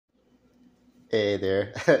Hey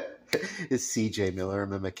there. It's CJ Miller.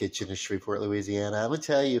 I'm in my kitchen in Shreveport, Louisiana. I'm going to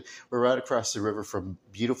tell you, we're right across the river from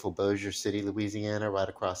beautiful Bossier City, Louisiana, right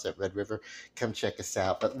across that Red River. Come check us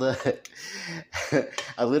out. But look,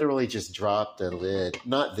 I literally just dropped a lid.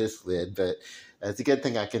 Not this lid, but it's a good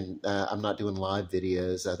thing I'm not doing live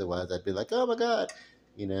videos. Otherwise, I'd be like, oh my God,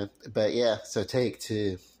 you know. But yeah, so take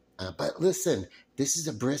two. But listen, this is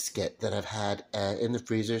a brisket that I've had in the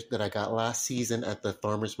freezers that I got last season at the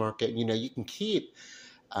farmer's market. You know, you can keep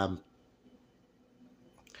um,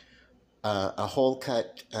 a whole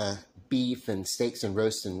cut beef and steaks and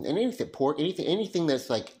roast and anything, pork, anything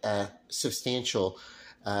that's like substantial,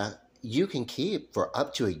 you can keep for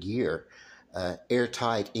up to a year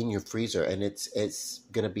airtight in your freezer, and it's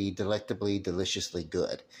going to be delectably, deliciously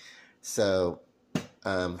good. So,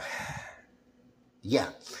 yeah.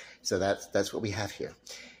 So that's what we have here,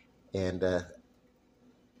 and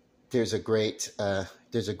there's a great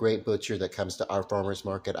butcher that comes to our farmers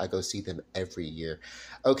market. I go see them every year.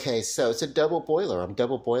 Okay, so it's a double boiler. I'm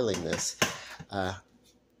double boiling this. I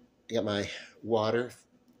got my water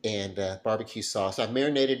and barbecue sauce. I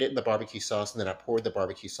marinated it in the barbecue sauce, and then I poured the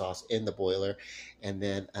barbecue sauce in the boiler, and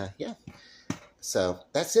then yeah. So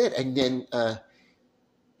that's it. And then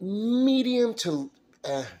medium to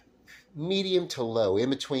low, in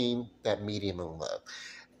between that medium and low.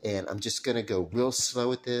 And I'm just going to go real slow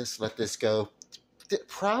with this, let this go.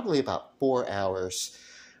 Probably about 4 hours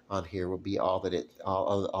on here will be all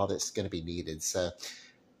that's going to be needed. So,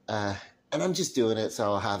 and I'm just doing it so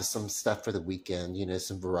I'll have some stuff for the weekend, you know,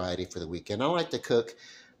 some variety for the weekend. I like to cook.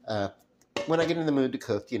 When I get in the mood to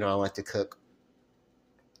cook, you know, I like to cook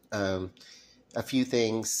a few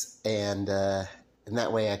things, and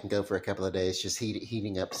that way I can go for a couple of days just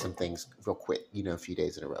heating up some things real quick, you know, a few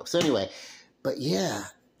days in a row. So anyway, but yeah,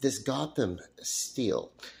 this Gotham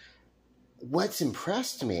steel. What's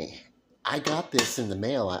impressed me, I got this in the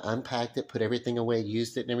mail. I unpacked it, put everything away,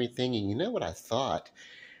 used it and everything. And you know what I thought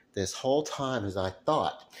this whole time is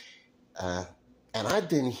and I've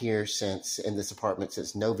been here in this apartment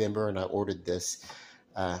since November, and I ordered this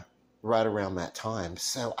right around that time.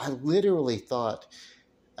 So I literally thought,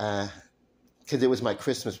 because it was my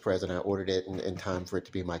Christmas present, I ordered it in time for it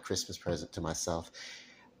to be my Christmas present to myself.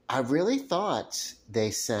 I really thought they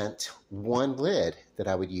sent one lid that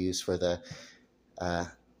I would use for the,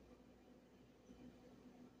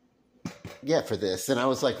 for this. And I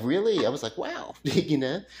was like, really? I was like, wow, you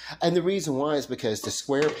know? And the reason why is because the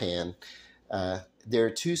square pan, there are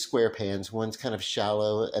two square pans. One's kind of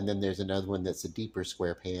shallow, and then there's another one that's a deeper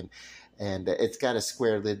square pan. And it's got a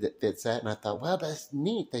square lid that fits that. And I thought, well, that's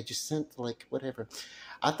neat. They just sent, like, whatever.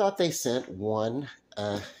 I thought they sent one,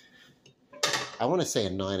 I want to say a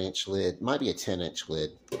 9-inch lid. Might be a 10-inch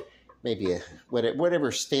lid. Maybe a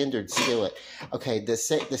whatever standard skillet. Okay, the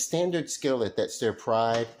standard skillet, that's their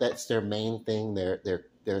pride. That's their main thing, their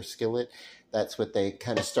skillet. That's what they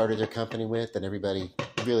kind of started their company with. And everybody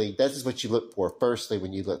really, this is what you look for. Firstly,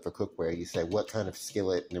 when you look for cookware, you say, what kind of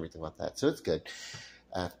skillet and everything like that. So it's good.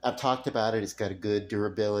 I've talked about it. It's got a good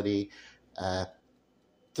durability.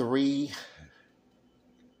 Three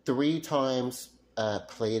times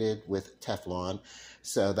plated with Teflon,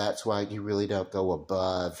 so that's why you really don't go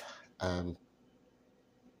above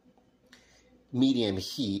medium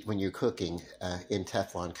heat when you're cooking in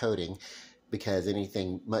Teflon coating, because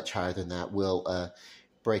anything much higher than that will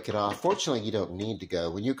break it off. Fortunately, you don't need to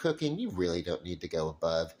go. When you're cooking, you really don't need to go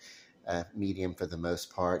above medium for the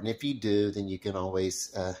most part. And if you do, then you can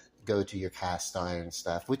always go to your cast iron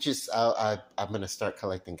stuff, which is, I'm going to start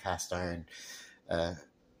collecting cast iron I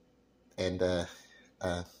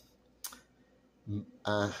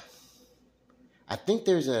think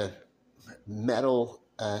there's a metal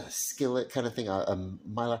skillet kind of thing, a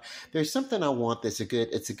mylar. There's something I want that's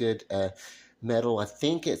it's a good metal. I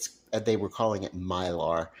think they were calling it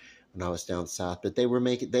mylar when I was down south, but they would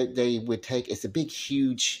take, it's a big,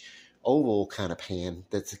 huge oval kind of pan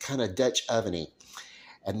that's kind of Dutch oveny,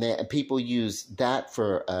 and people use that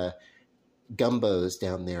for gumbos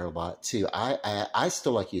down there a lot too. I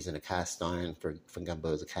still like using a cast iron for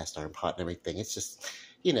gumbos, a cast iron pot and everything. It's just,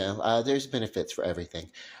 you know, there's benefits for everything.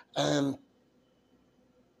 But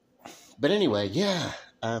anyway, yeah.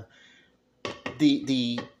 I'm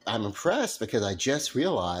impressed because I just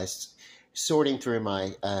realized, sorting through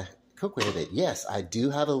my cookware, that yes, I do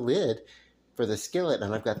have a lid for the skillet,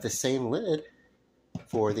 and I've got the same lid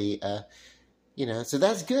for the you know, so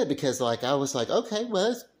that's good, because like I was like, okay, well,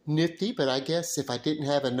 that's nifty, but I guess if I didn't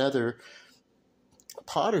have another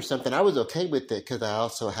pot or something, I was okay with it, because I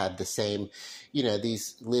also had the same, you know,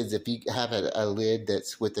 these lids. If you have a lid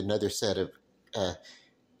that's with another set of,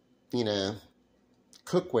 you know,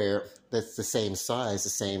 cookware that's the same size, the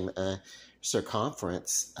same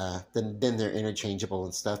circumference, then they're interchangeable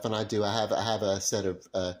and stuff. And I have a set of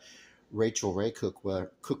Rachel Ray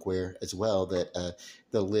cookware as well that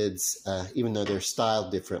the lids, even though they're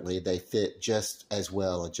styled differently, they fit just as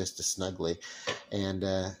well and just as snugly. And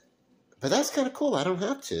but that's kind of cool. I don't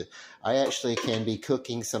have to. I actually can be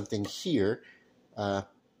cooking something here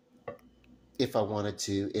if I wanted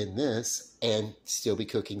to in this, and still be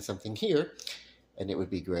cooking something here, and it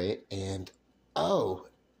would be great. And oh,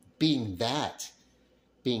 being that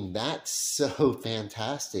so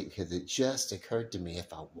fantastic, because it just occurred to me,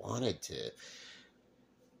 if I wanted to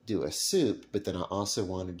do a soup, but then I also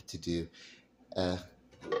wanted to do a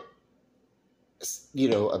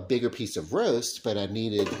bigger piece of roast, but I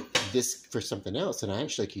needed this for something else, and I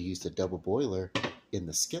actually could use the double boiler in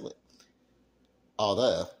the skillet.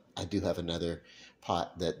 Although I do have another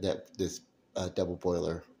pot that this double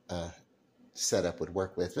boiler setup would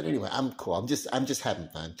work with. But anyway, I'm cool. I'm just having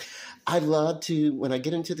fun. I love to, when I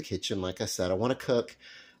get into the kitchen, like I said, I want to cook.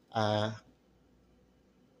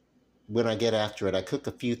 When I get after it, I cook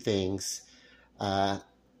a few things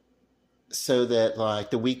so that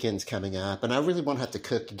like the weekend's coming up, and I really won't have to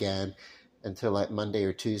cook again until like Monday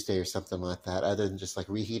or Tuesday or something like that, other than just like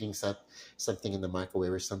reheating something in the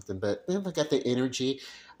microwave or something. But if I got the energy,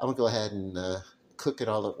 I'm gonna go ahead and cook it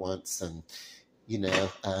all at once. And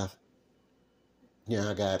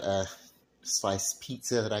I got sliced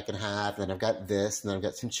pizza that I can have, and I've got this, and then I've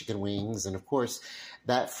got some chicken wings, and of course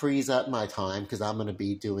that frees up my time because I'm going to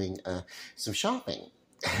be doing some shopping.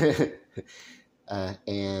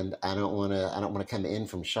 And I don't want to come in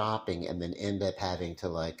from shopping and then end up having to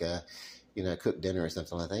like cook dinner or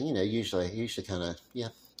something like that. Usually kind of, yeah,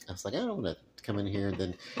 I was like, I don't want to come in here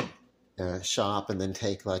and then shop and then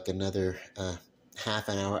take like another half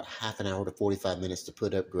an hour to 45 minutes to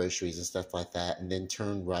put up groceries and stuff like that, and then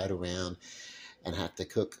turn right around and have to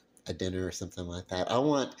cook a dinner or something like that. I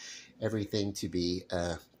want everything to be,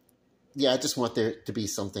 I just want there to be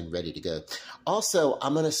something ready to go. Also,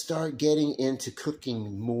 I'm going to start getting into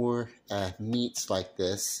cooking more meats like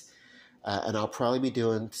this, and I'll probably be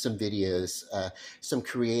doing some videos, some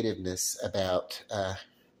creativeness about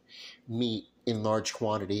meat in large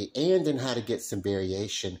quantity and in how to get some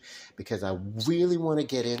variation, because I really want to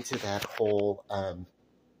get into that whole, I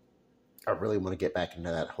really want to get back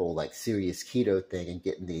into that whole like serious keto thing and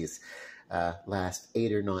getting these last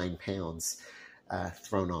 8 or 9 pounds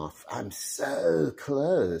thrown off. I'm so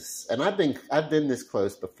close, and I've been this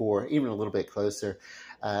close before, even a little bit closer.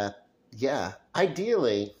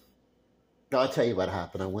 Ideally, I'll tell you what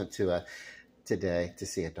happened. I went to today to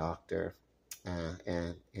see a doctor.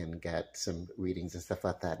 And got some readings and stuff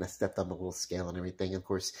like that. And I stepped on the little scale and everything. And of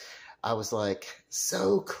course, I was like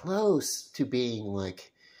so close to being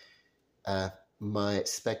like my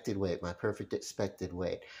expected weight, my perfect expected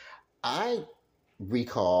weight. I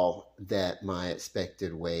recall that my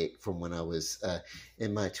expected weight from when I was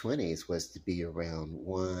in my 20s was to be around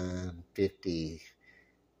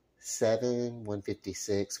 157,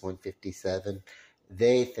 156, 157.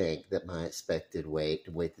 They think that my expected weight,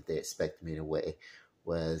 the weight that they expected me to weigh,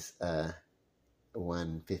 was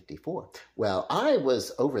 154. Well, I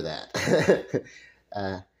was over that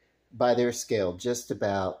by their scale, just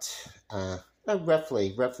about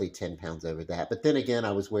roughly 10 pounds over that. But then again,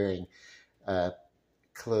 I was wearing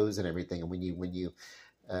clothes and everything, and when you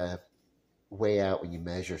weigh out, when you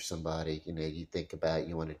measure somebody, you think about,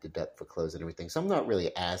 you want to deduct for clothes and everything. So I'm not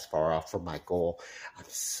really as far off from my goal. I'm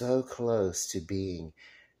so close to being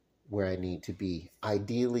where I need to be,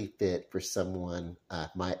 ideally fit for someone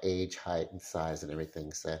my age, height, and size and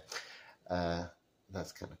everything. So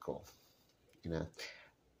that's kind of cool,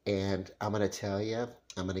 And I'm going to tell you,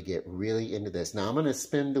 I'm going to get really into this. Now I'm going to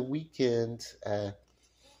spend the weekend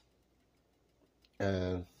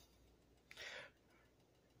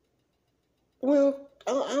well,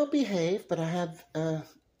 I'll behave, but I have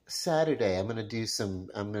Saturday. I'm gonna do some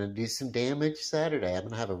damage Saturday. I'm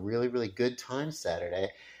gonna have a really, really good time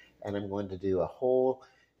Saturday, and I'm going to do a whole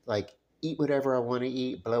eat whatever I want to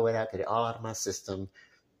eat, blow it out, get it all out of my system.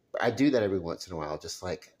 I do that every once in a while, just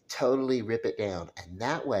like totally rip it down, and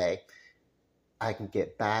that way I can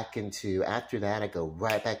get back into. After that, I go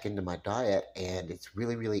right back into my diet, and it's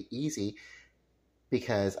really, really easy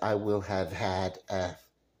because I will have had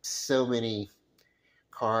so many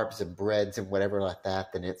carbs and breads and whatever like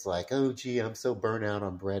that, then it's like, oh gee, I'm so burnt out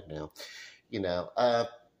on bread now.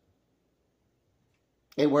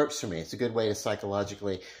 It works for me. It's a good way to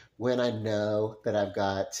psychologically, when I know that I've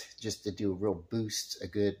got just to do a real boost, a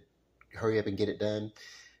good hurry up and get it done,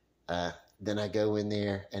 then I go in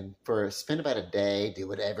there and spend about a day, do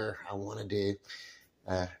whatever I want to do,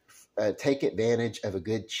 take advantage of a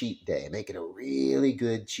good cheat day. Make it a really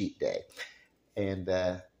good cheat day. And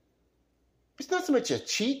it's not so much a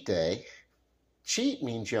cheat day. Cheat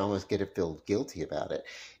means you almost get to feel guilty about it.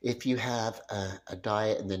 If you have a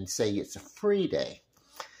diet and then say it's a free day,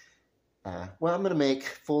 well, I'm going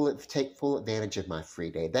to take full advantage of my free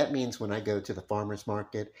day. That means when I go to the farmer's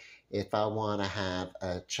market, if I want to have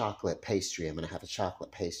a chocolate pastry, I'm going to have a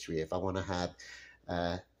chocolate pastry. If I want to have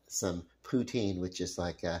some poutine, which is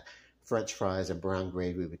like French fries and brown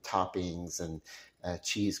gravy with toppings and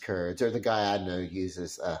cheese curds, or the guy I know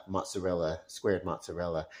uses mozzarella, squared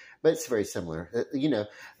mozzarella, but it's very similar,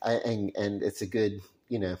 and it's a good,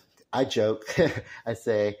 I joke, I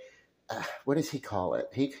say, what does he call it?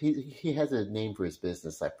 He has a name for his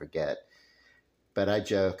business, I forget, but I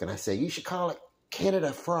joke and I say, you should call it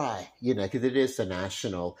Canada Fry, because it is the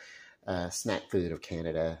national snack food of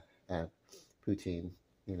Canada, poutine,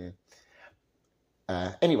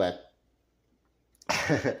 Anyway.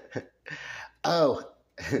 Oh,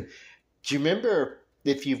 do you remember,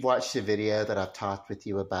 if you've watched the video that I've talked with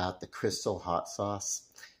you about the crystal hot sauce?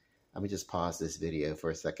 Let me just pause this video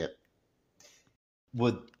for a second.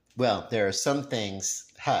 Well, there are some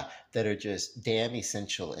things that are just damn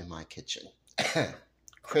essential in my kitchen.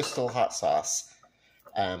 Crystal hot sauce.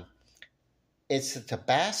 It's a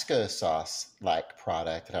Tabasco sauce-like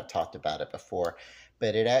product, and I've talked about it before,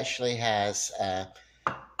 but it actually has a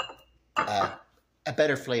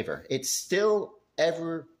better flavor. It's still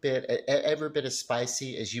every bit as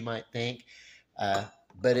spicy as you might think,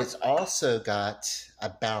 but it's also got a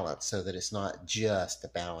balance so that it's not just a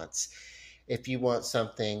balance. If you want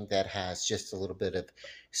something that has just a little bit of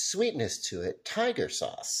sweetness to it, tiger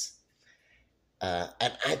sauce.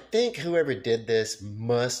 And I think whoever did this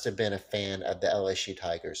must have been a fan of the LSU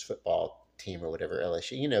Tigers football team or whatever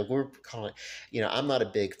LSU. We're calling, I'm not a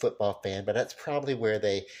big football fan, but that's probably where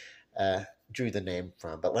they drew the name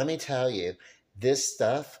from. But let me tell you, this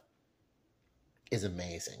stuff is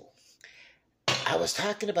amazing. I was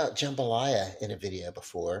talking about jambalaya in a video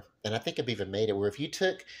before, and I think I've even made it, where if you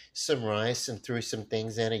took some rice and threw some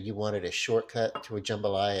things in it, you wanted a shortcut to a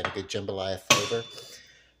jambalaya and a good jambalaya flavor,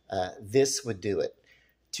 this would do it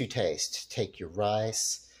to taste. Take your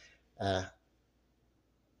rice,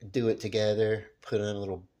 do it together, put in a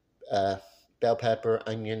little bell pepper,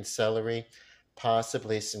 onion, celery,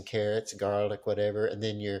 possibly some carrots, garlic, whatever, and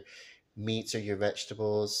then your meats or your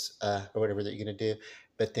vegetables or whatever that you're going to do.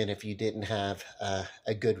 But then if you didn't have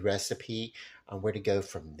a good recipe on where to go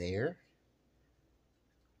from there,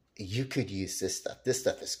 you could use this stuff. This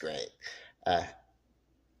stuff is great.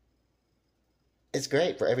 It's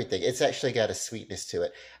great for everything. It's actually got a sweetness to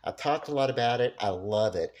it. I've talked a lot about it. I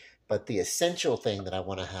love it. But the essential thing that I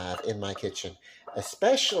want to have in my kitchen,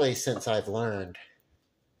 especially since I've learned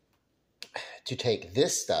to take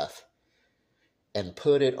this stuff and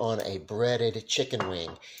put it on a breaded chicken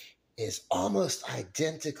wing, is almost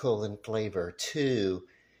identical in flavor to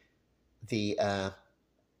the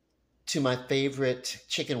to my favorite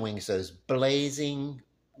chicken wings, those blazing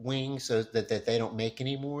wings, so that they don't make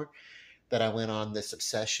anymore, that I went on this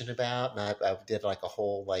obsession about, and I did like a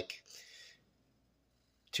whole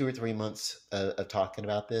 2 or 3 months of talking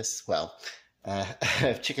about this. Well,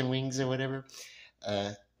 chicken wings or whatever.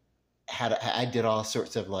 I did all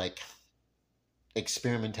sorts of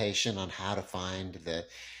experimentation on how to find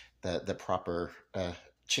the proper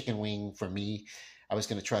chicken wing for me. I was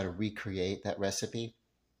going to try to recreate that recipe.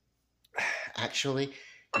 Actually,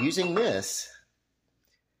 using this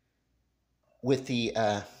with the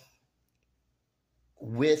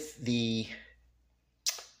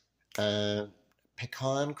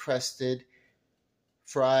pecan crusted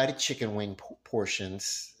fried chicken wing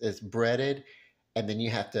portions. It's breaded, and then you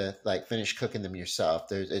have to finish cooking them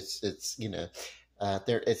yourself. It's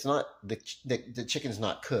not the chicken's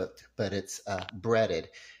not cooked, but it's breaded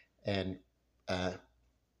and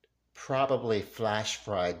probably flash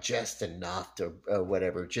fried just enough to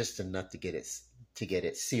whatever, just enough to get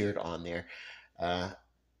it seared on there.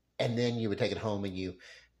 And then you would take it home and you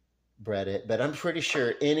bread it. But I'm pretty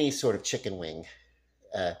sure any sort of chicken wing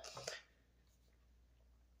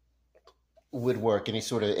would work. Any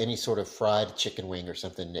sort of fried chicken wing or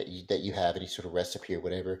something that you have, any sort of recipe or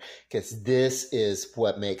whatever, because this is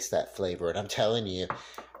what makes that flavor. And I'm telling you,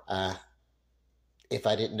 if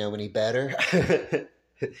I didn't know any better,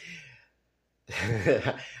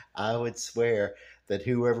 I would swear that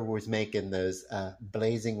whoever was making those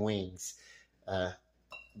blazing wings,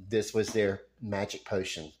 this was their magic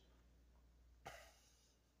potion.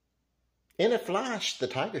 In a flash, the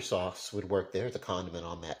tiger sauce would work there. The condiment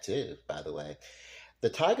on that too, by the way. The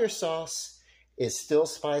tiger sauce It's still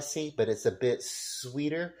spicy, but it's a bit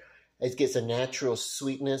sweeter. It gets a natural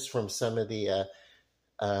sweetness from uh, some of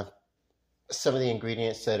the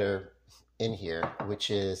ingredients that are in here, which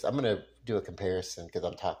is, I'm going to do a comparison because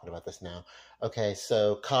I'm talking about this now. Okay,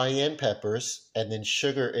 so cayenne peppers, and then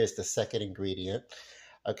sugar is the second ingredient.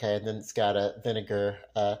 Okay, and then it's got a vinegar,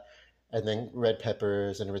 and then red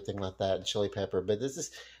peppers and everything like that, and chili pepper. But this is,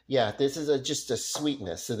 yeah, this is just a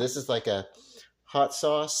sweetness. So this is like a hot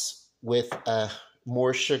sauce with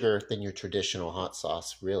more sugar than your traditional hot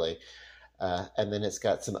sauce, really. And then it's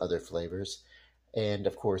got some other flavors. And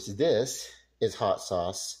of course, this is hot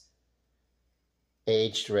sauce,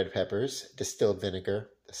 aged red peppers, distilled vinegar,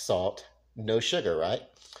 salt, no sugar, right?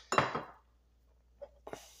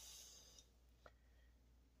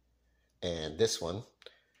 And this one,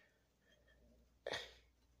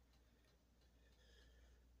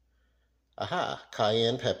 aha,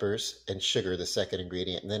 cayenne peppers and sugar, the second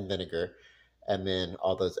ingredient, and then vinegar, and then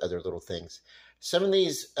all those other little things. Some of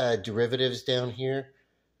these derivatives down here,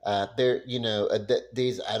 they're,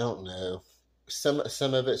 these, I don't know.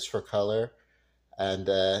 Some of it's for color, and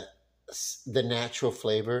the natural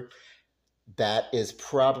flavor, that is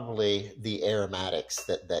probably the aromatics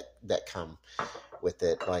that come with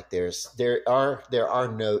it. Like there are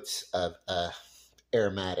notes of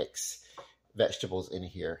aromatics, vegetables in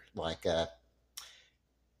here, like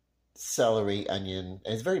celery, onion,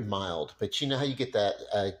 and it's very mild. But you know how you get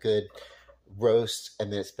that good roast,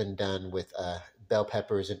 and then it's been done with bell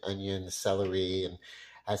peppers and onion, celery, and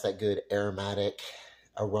has that good aromatic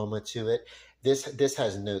aroma to it. This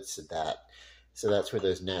has notes of that. So that's where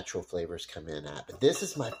those natural flavors come in at. But this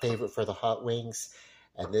is my favorite for the hot wings,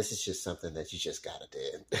 and this is just something that you just got to do.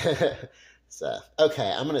 So,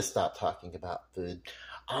 okay, I'm going to stop talking about food.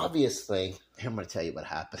 Obviously, I'm going to tell you what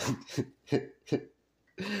happened.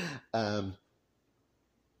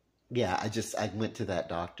 Yeah, I went to that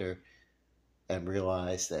doctor and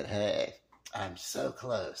realized that, hey, I'm so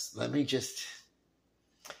close. Let me just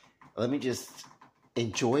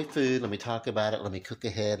enjoy food. Let me talk about it. Let me cook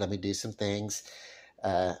ahead. Let me do some things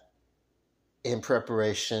in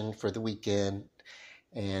preparation for the weekend.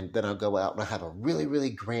 And then I'll go out and I'll have a really, really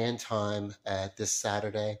grand time this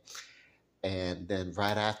Saturday. And then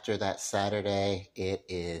right after that Saturday, it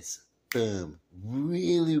is, boom,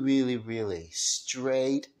 really, really, really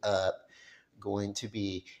straight up going to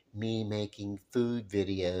be me making food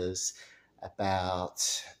videos about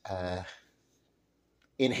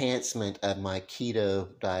enhancement of my keto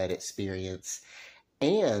diet experience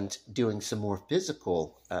and doing some more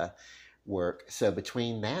physical work. So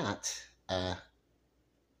between that,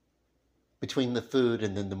 between the food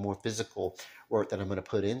and then the more physical work that I'm going to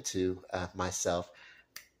put into myself,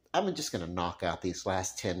 I'm just going to knock out these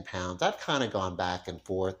last 10 pounds. I've kind of gone back and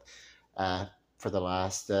forth for the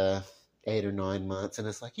last 8 or 9 months. And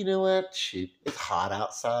it's like, you know what? Shoot, it's hot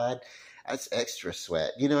outside. That's extra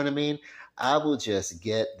sweat. You know what I mean? I will just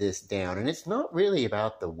get this down. And it's not really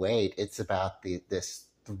about the weight. It's about this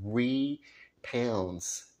 3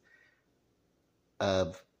 pounds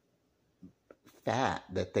of fat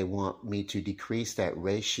that they want me to decrease that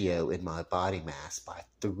ratio in my body mass by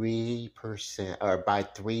 3%, or by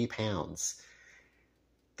 3 pounds.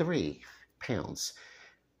 3 pounds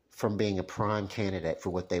from being a prime candidate for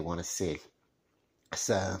what they want to see.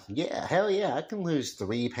 So, yeah, hell yeah, I can lose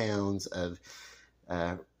 3 pounds of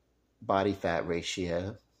body fat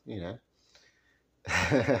ratio, you know.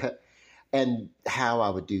 And how I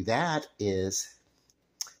would do that is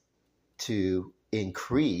to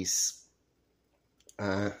increase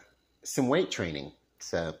some weight training.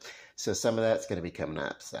 So some of that's going to be coming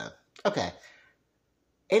up. So, okay.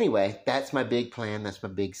 Anyway, that's my big plan. That's my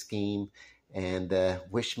big scheme. And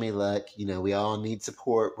wish me luck. You know, we all need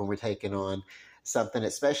support when we're taking on something,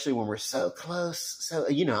 especially when we're so close. So,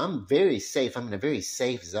 you know, I'm very safe. I'm in a very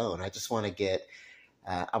safe zone. I just want to get,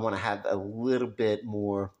 I want to have a little bit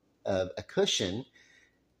more of a cushion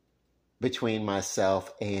between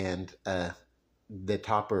myself and the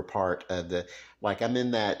topper part of the, like I'm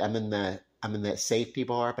in that safety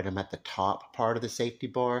bar, but I'm at the top part of the safety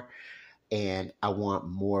bar, and I want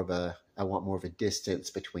more of a distance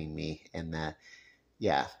between me and that.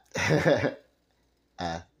 Yeah.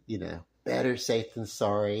 You know, better safe than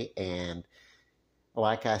sorry. And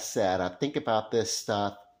like I said, I think about this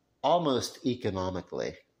stuff almost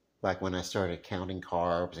economically, like when I started counting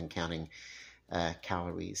carbs and counting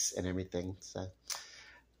calories and everything. So,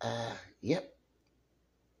 yep.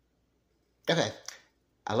 Okay.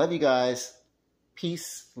 I love you guys.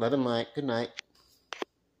 Peace, love and light. Good night.